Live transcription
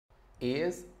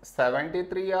Is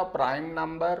 73 a prime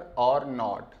number or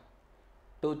not?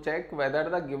 To check whether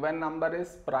the given number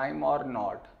is prime or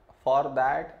not, for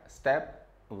that step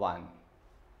 1.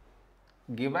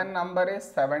 Given number is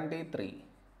 73.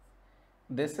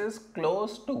 This is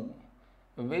close to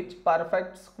which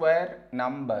perfect square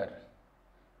number?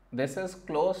 This is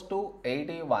close to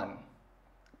 81,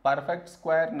 perfect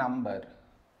square number.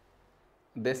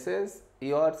 This is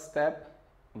your step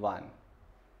 1.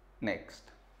 Next.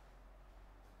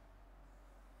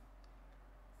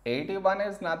 81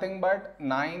 is nothing but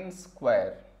 9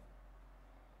 square.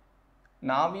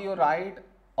 Now you write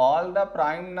all the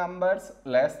prime numbers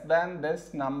less than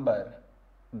this number.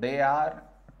 They are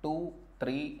 2,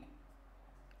 3,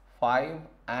 5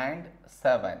 and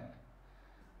 7.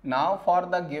 Now for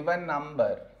the given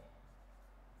number,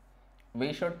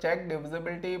 we should check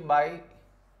divisibility by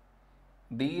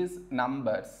these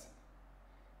numbers,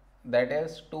 that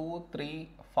is 2, 3,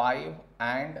 5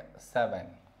 and 7.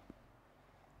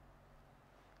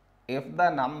 If the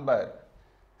number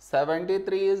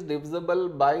 73 is divisible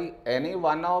by any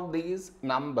one of these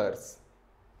numbers,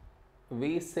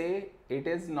 we say it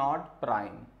is not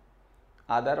prime,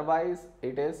 otherwise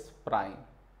it is prime.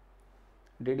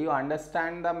 Did you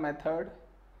understand the method?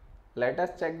 Let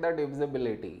us check the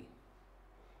divisibility.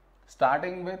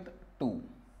 Starting with 2.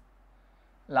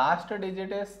 Last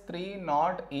digit is 3,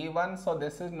 not even, so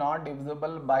this is not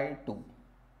divisible by 2.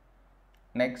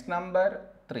 Next number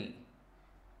 3.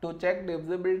 To check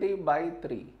divisibility by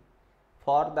 3,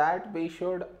 for that we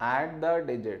should add the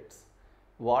digits.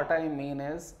 What I mean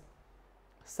is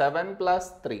 7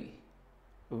 plus 3,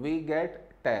 we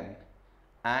get 10,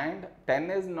 and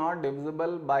 10 is not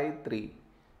divisible by 3.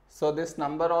 So this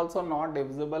number also not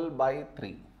divisible by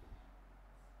 3.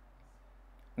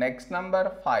 Next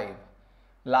number 5.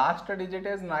 Last digit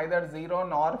is neither 0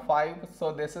 nor 5,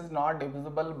 so this is not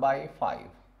divisible by 5.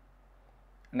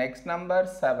 Next number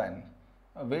 7.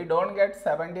 We don't get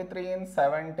 73 in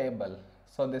 7 table,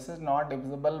 so this is not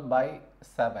divisible by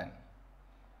 7.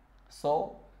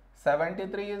 So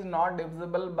 73 is not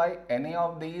divisible by any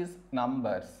of these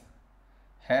numbers.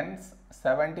 Hence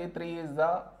 73 is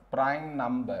the prime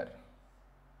number.